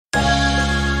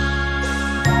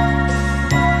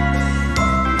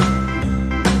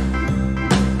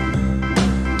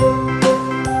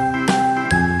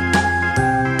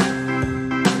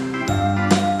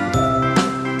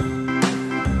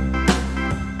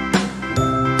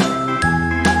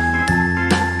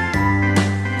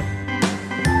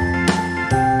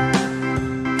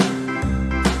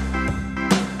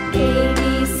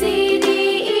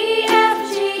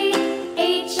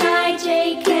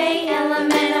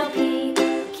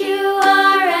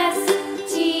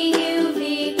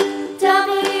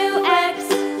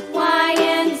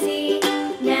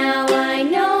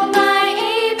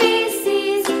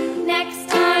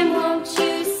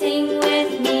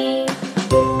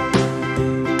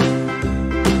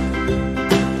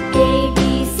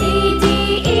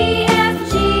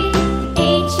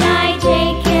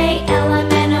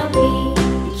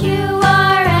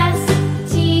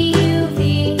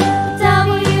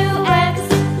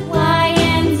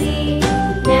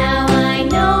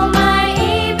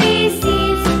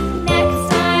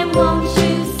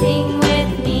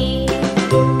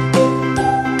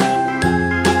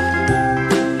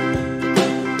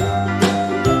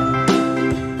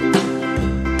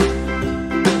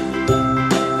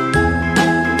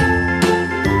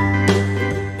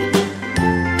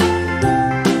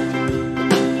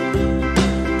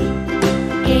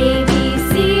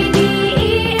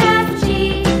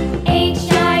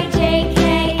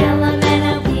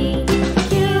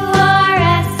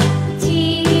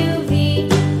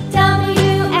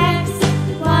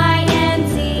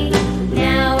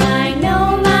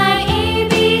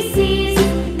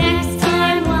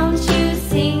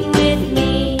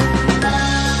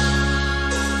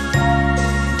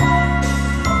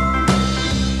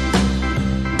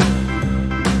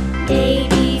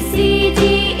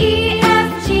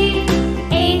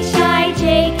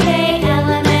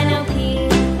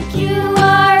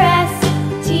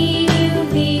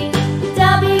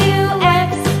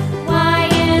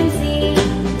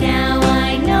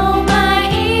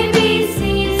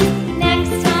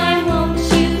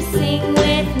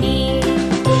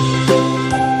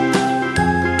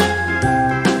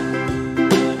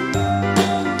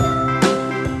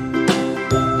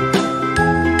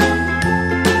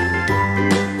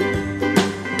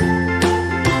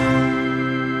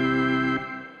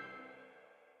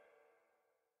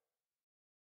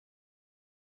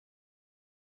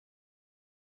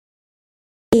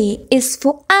A is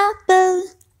for apple,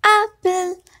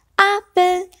 apple,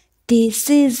 apple. This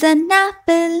is an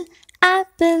apple,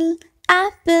 apple,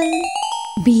 apple.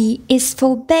 B is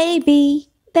for baby,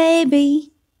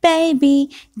 baby, baby.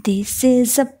 This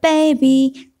is a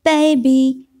baby,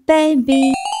 baby,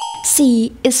 baby.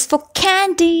 C is for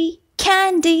candy,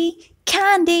 candy,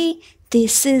 candy.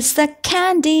 This is the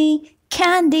candy,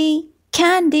 candy,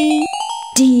 candy.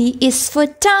 D is for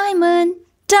diamond,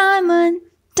 diamond,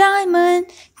 diamond.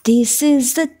 This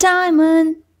is the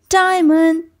diamond,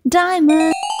 diamond,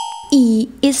 diamond. E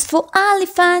is for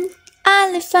elephant,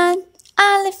 elephant,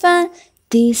 elephant.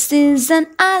 This is an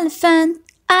elephant,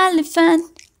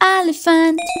 elephant,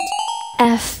 elephant.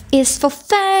 F is for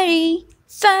fairy,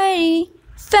 fairy,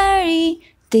 fairy.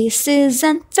 This is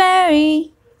an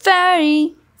fairy,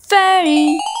 fairy,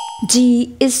 fairy.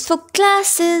 G is for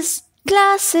glasses,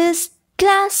 glasses,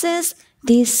 glasses.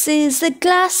 This is the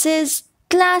glasses,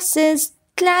 glasses,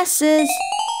 glasses.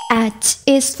 H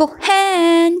is for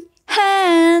hand,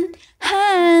 hand,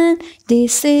 hand.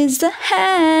 This is the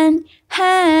hand,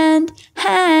 hand,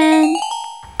 hand.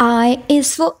 I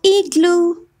is for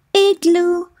igloo,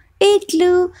 igloo,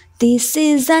 igloo. This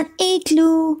is an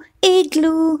igloo,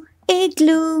 igloo,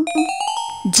 igloo.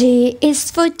 J is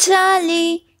for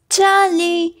jolly,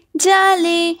 jolly,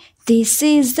 jolly. This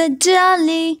is the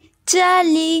jolly,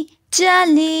 jolly,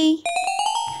 jolly.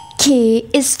 K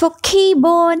is for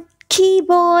keyboard,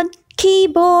 keyboard,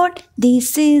 keyboard.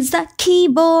 This is the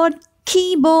keyboard,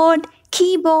 keyboard,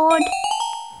 keyboard.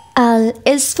 L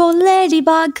is for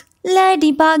ladybug,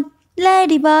 ladybug,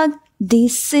 ladybug.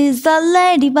 This is the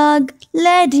ladybug,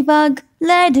 ladybug,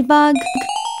 ladybug.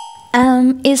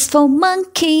 M is for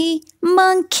monkey,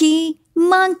 monkey,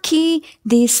 monkey.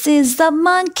 This is the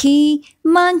monkey,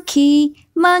 monkey,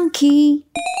 monkey.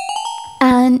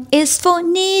 N is for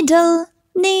needle,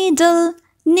 needle,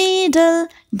 needle.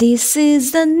 This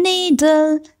is the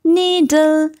needle,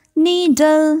 needle,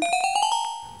 needle.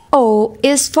 O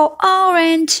is for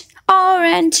orange,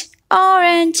 orange,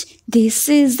 orange. This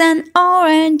is an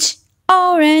orange,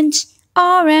 orange,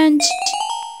 orange.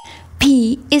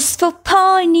 P is for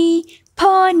pony,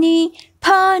 pony,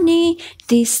 pony.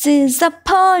 This is a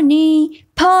pony,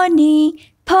 pony,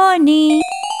 pony.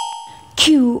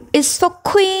 Q is for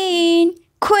queen,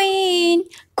 queen,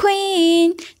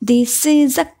 queen. This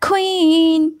is a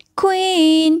queen,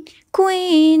 queen,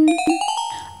 queen.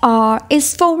 R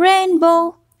is for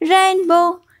rainbow,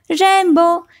 rainbow,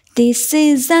 rainbow. This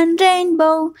is a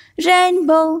rainbow,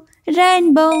 rainbow,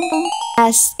 rainbow.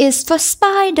 S is for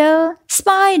spider,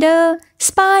 spider,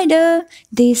 spider.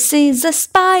 This is a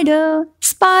spider,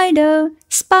 spider,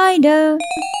 spider.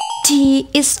 T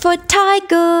is for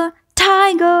tiger,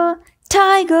 tiger,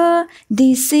 tiger.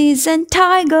 This is a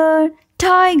tiger,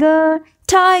 tiger,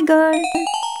 tiger.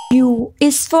 U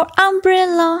is for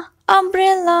umbrella,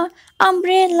 umbrella,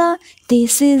 umbrella.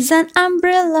 This is an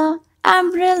umbrella,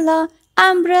 umbrella,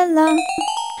 umbrella.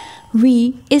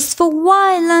 V is for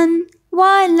violin,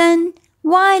 violin,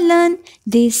 violin.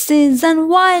 This is an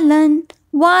violin,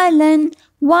 violin,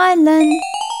 violin.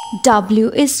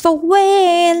 W is for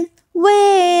whale,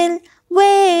 whale,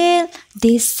 whale.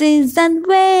 This is an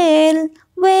whale,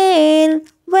 whale,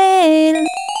 whale.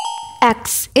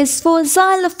 X is for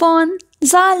xylophone,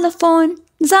 xylophone,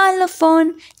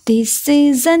 xylophone. This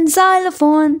is an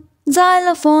xylophone,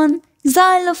 xylophone,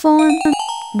 xylophone.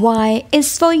 Y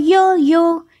is for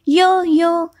yo-yo,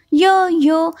 yo-yo,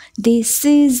 yo-yo. This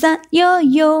is a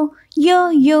yo-yo,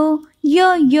 yo-yo,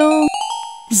 yo-yo.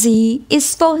 Z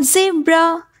is for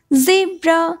zebra,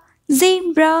 zebra,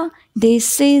 zebra.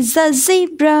 This is a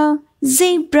zebra,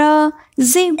 zebra,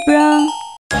 zebra.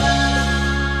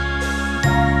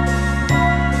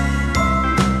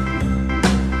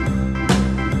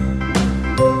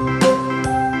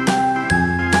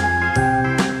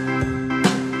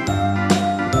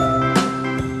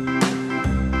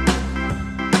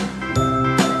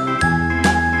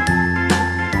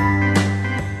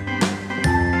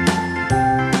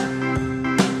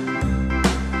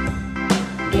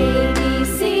 A, B,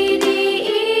 C, D,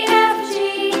 E, F,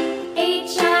 G,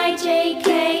 H, I, J,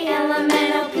 K, L, M,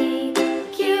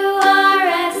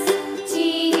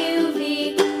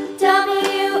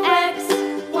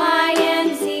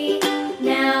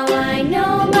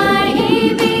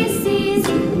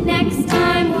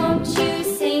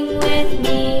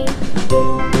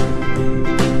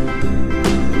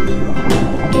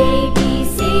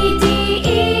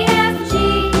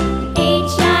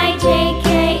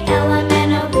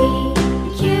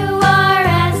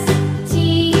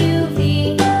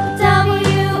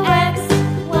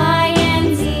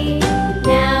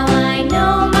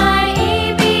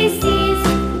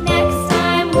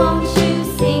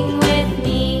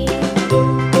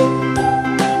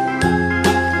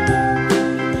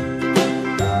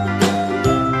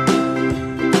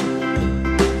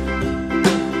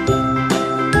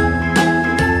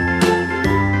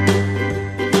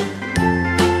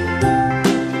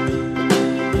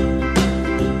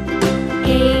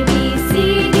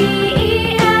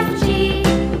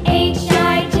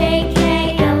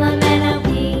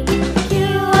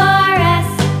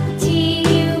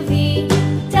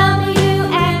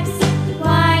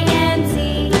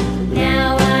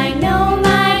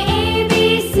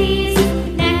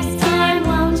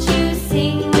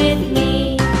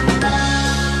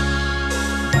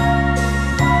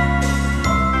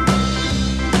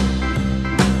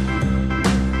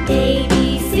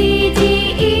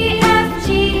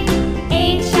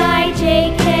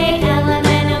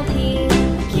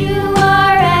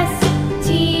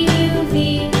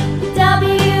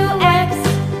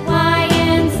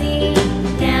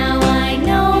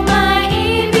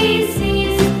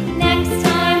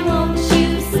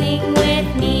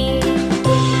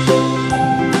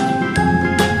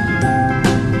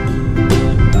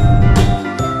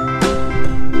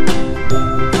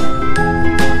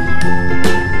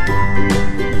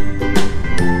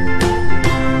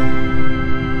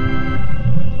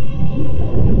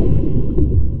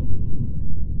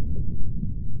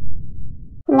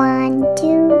 1,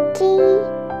 2, 3,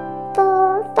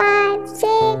 4, 5,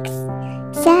 6,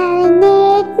 7,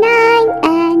 8, 9,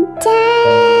 and 10.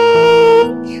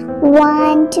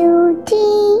 1, 2,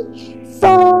 3,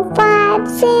 4, 5,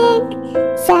 6,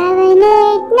 7,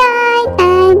 8, 9,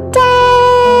 and 10.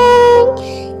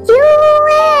 You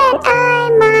and I,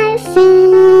 my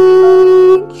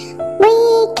friend, we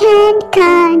can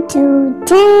count to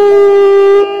 10.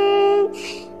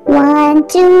 1,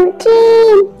 2,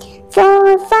 3,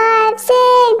 4, 5, 6,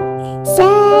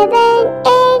 7,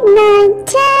 8, 9,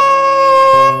 10.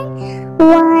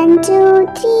 1, 2,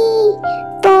 3,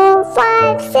 4,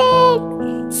 5, 6,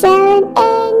 7,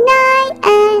 8, 9,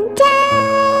 and 10.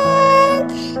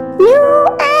 You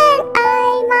and I,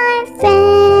 my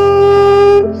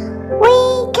friend, we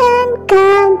can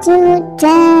count to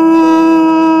 10.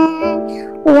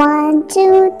 1,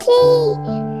 2,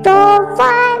 3, 4,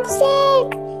 5, 6,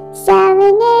 7,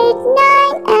 8,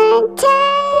 9, and 10.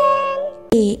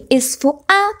 A is for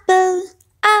apple,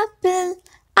 apple,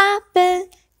 apple.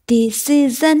 This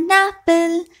is an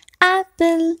apple,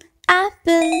 apple,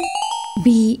 apple.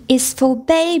 B is for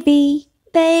baby,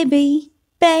 baby,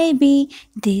 baby.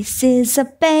 This is a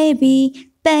baby,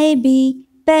 baby,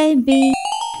 baby.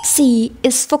 C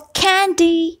is for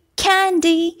candy,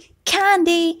 candy,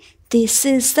 candy. This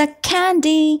is a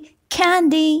candy,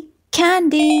 candy,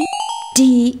 candy.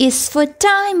 D is for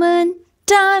diamond,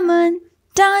 diamond,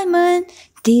 diamond.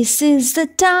 This is the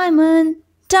diamond,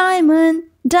 diamond,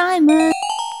 diamond.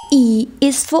 E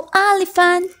is for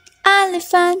elephant,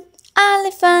 elephant,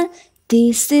 elephant.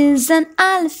 This is an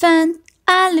elephant,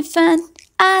 elephant,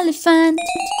 elephant.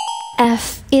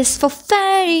 F is for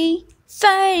fairy,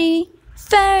 fairy,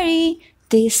 fairy.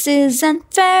 This is an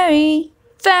fairy,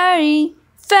 fairy,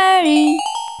 fairy.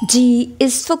 G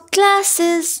is for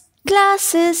glasses,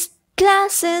 glasses,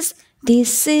 glasses.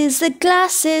 This is the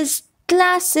glasses,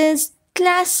 glasses,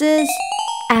 glasses.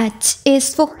 H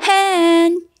is for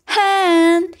hand,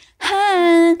 hand,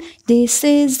 hand. This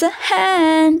is the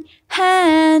hand,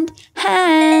 hand,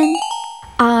 hand.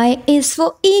 I is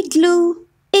for igloo,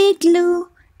 igloo,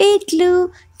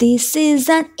 igloo. This is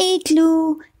an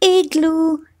igloo,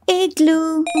 igloo,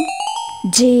 igloo.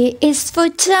 J is for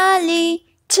jolly,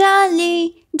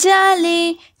 jolly,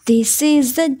 jolly. This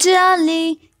is the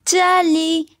jolly,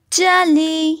 jolly,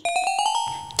 jolly.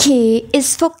 K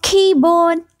is for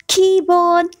keyboard,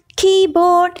 keyboard,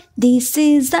 keyboard. This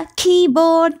is the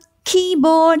keyboard,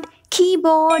 keyboard,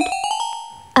 keyboard.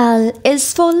 L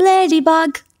is for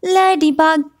ladybug,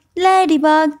 ladybug,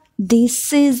 ladybug.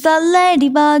 This is the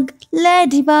ladybug,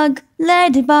 ladybug,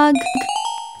 ladybug.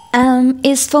 M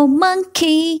is for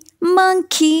monkey,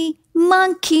 monkey,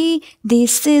 monkey.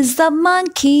 This is the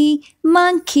monkey,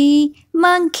 monkey,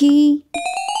 monkey.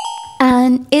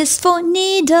 N is for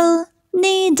needle,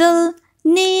 needle,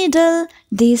 needle.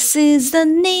 This is the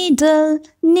needle,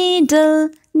 needle,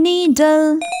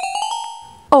 needle.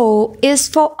 O is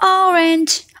for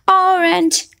orange,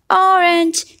 orange,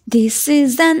 orange. This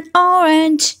is an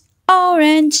orange,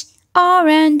 orange,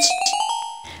 orange.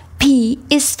 P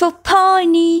is for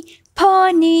pony,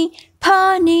 pony,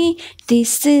 pony.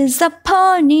 This is a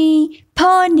pony,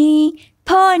 pony,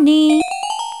 pony.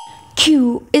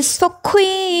 Q is for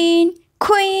queen,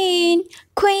 queen,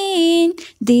 queen.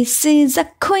 This is a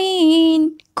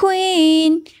queen,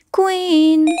 queen,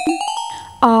 queen.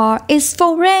 R is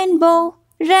for rainbow,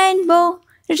 rainbow,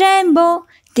 rainbow.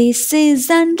 This is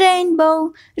a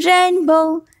rainbow,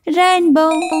 rainbow,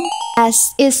 rainbow.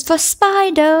 S is for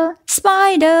spider,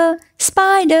 spider,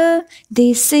 spider.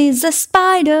 This is a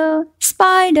spider,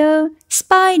 spider,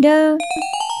 spider.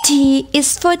 T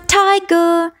is for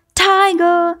tiger,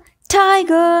 tiger,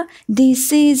 tiger.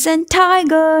 This is a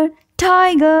tiger,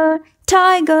 tiger,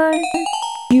 tiger.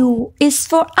 U is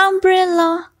for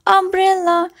umbrella,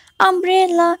 umbrella,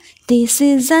 umbrella. This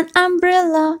is an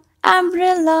umbrella,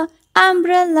 umbrella,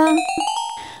 umbrella.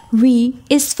 V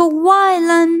is for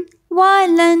violin,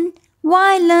 violin,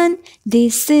 violin.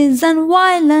 This is an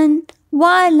violin,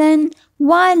 violin,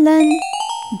 violin.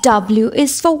 W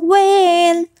is for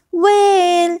whale,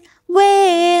 whale,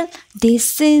 whale.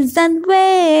 This is an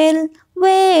whale,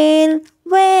 whale,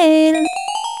 whale.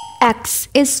 X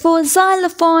is for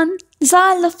xylophone,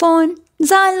 xylophone,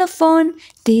 xylophone.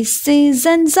 This is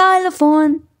an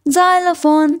xylophone,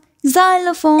 xylophone,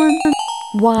 xylophone.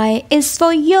 Y is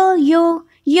for yo-yo,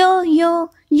 yo-yo,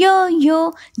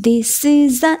 yo-yo. This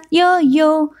is a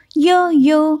yo-yo,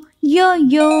 yo-yo,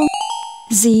 yo-yo.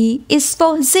 Z is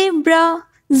for zebra,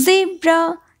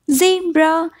 zebra,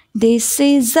 zebra. This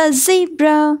is a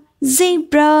zebra,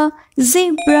 zebra,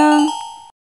 zebra.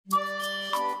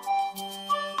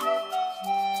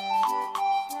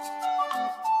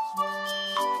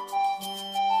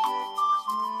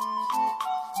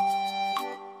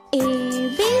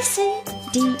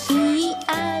 D E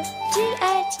F G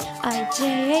H I J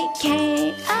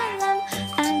K L M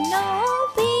N O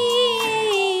P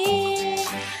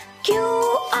Q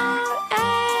R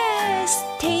S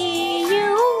T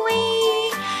U V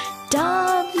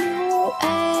W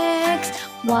X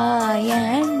Y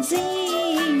and Z.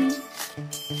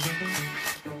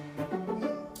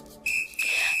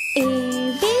 A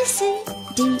B C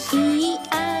D E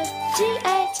F G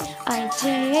H I J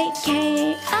K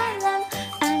L M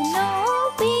N O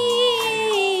P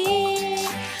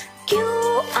Q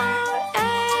R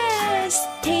S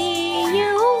T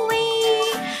U V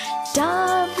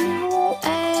W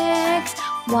X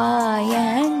Y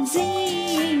and Z.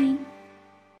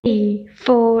 A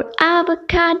for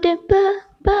avocado, b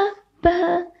b b.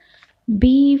 B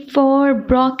for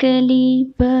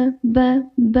broccoli, b b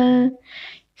b.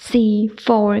 C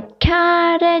for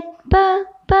carrot, b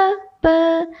b b.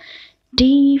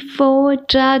 D for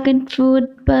dragon fruit,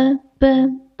 b b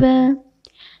b.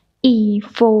 E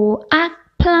for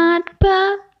eggplant, b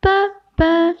b b.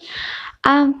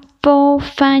 F for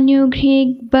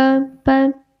fenugreek, b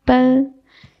b b.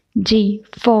 G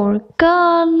for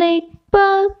garlic, b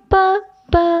b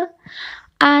b.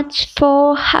 H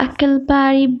for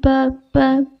huckleberry, b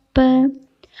b b.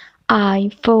 I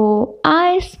for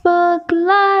iceberg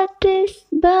lettuce,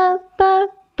 b b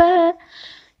b.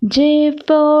 J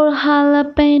for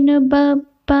jalapeno, b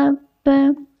b b.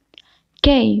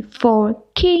 K for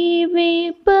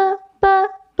kiwi, b b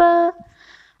b.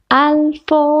 L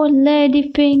for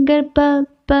ladyfinger, b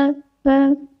b b.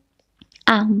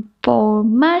 M for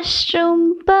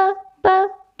mushroom, b b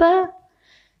b.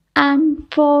 N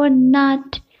for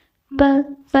nut, b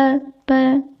b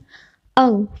b.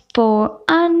 O for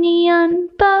onion,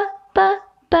 b b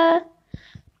b.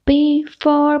 P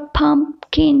for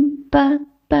pumpkin, b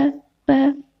b b.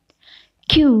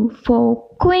 Q for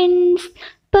quince,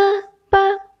 b b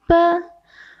b.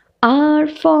 R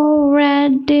for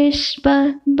radish,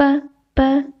 b b b.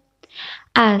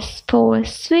 S for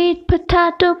sweet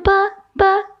potato, b b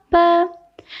b.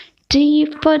 T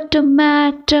for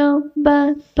tomato, b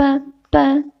b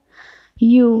b.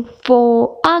 U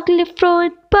for ugly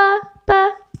fruit, b b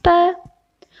b.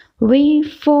 V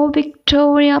for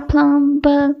Victoria plum, b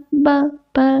b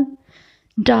b.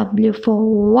 W for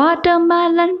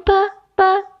watermelon, b b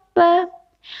b.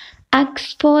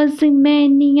 X for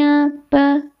zinnia,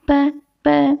 b b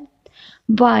b.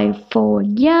 Y for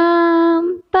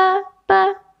yam, b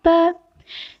b b.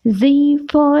 Z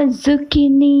for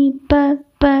zucchini, b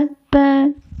b b.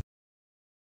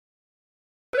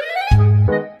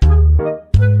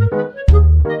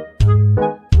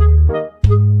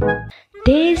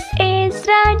 This is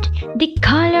red, the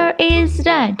color is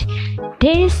red.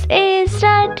 This is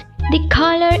red, the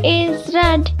color is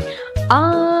red.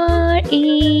 R-E-D,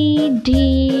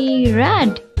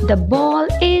 red. The ball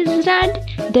is red,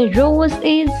 the rose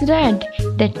is red.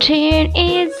 The train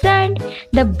is red,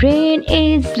 the brain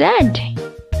is red.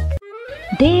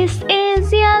 This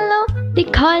is yellow, the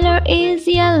color is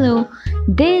yellow.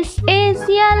 This is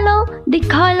yellow, the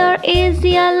color is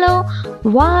yellow.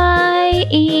 Y-E-L-L-O-W,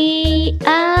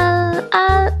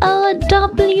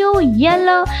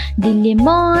 yellow. The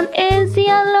lemon is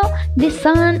yellow, the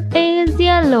sun is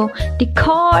yellow. The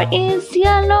car is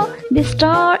yellow, the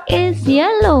star is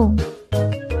yellow.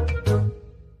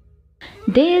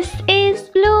 This is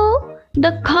blue,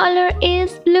 the color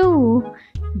is blue.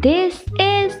 This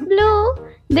is blue,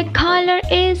 the color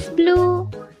is blue.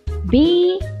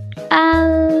 B-L-U-E,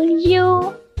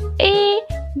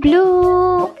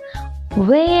 blue.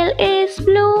 Whale is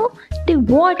blue, the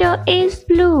water is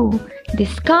blue. The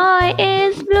sky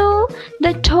is blue,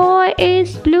 the toy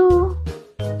is blue.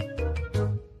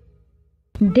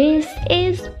 This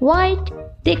is white,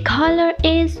 the color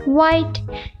is white.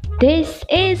 This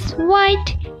is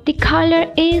white, the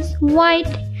color is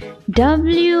white.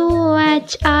 W-H-I-T-E,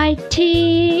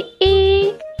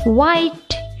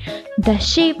 white. The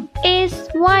sheep is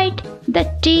white, the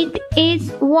teeth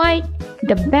is white.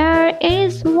 The bear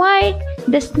is white,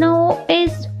 the snow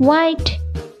is white.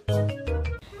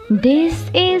 This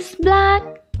is black,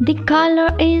 the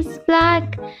color is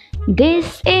black.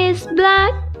 This is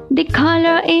black, the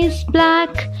color is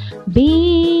black.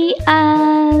 B-L-A-C-K,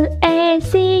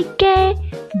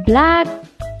 black.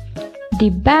 The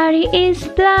berry is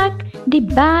black, the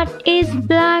bat is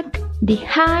black. The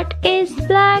hat is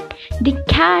black, the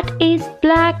cat is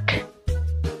black.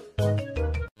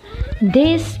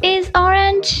 This is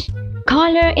orange,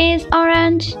 color is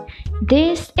orange.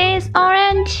 This is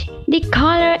orange, the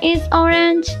color is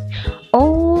orange.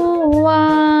 O-R-A-N-G-E,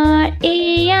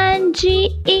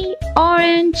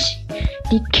 orange.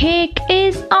 The cake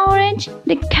is orange,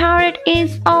 The carrot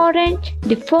is orange.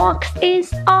 The fox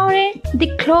is orange. The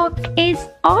clock is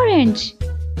orange.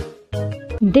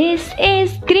 This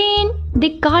is green.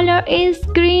 The color is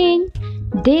green.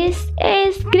 This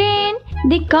is green.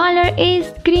 The color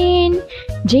is green.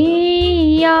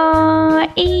 Green.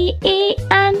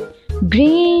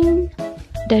 Green.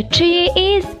 The tree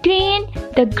is green.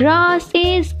 The grass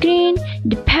is green.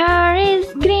 The pear is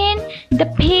green. The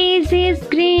peas is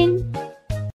green.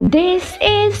 This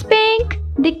is pink.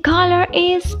 The color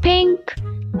is pink.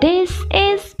 This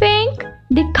is pink.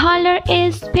 The color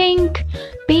is pink.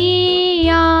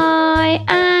 P-I-N-K.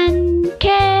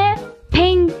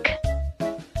 Pink.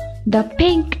 The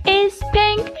pink is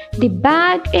pink. The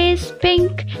bag is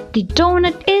pink. The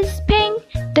donut is pink.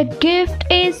 The gift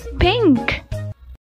is pink.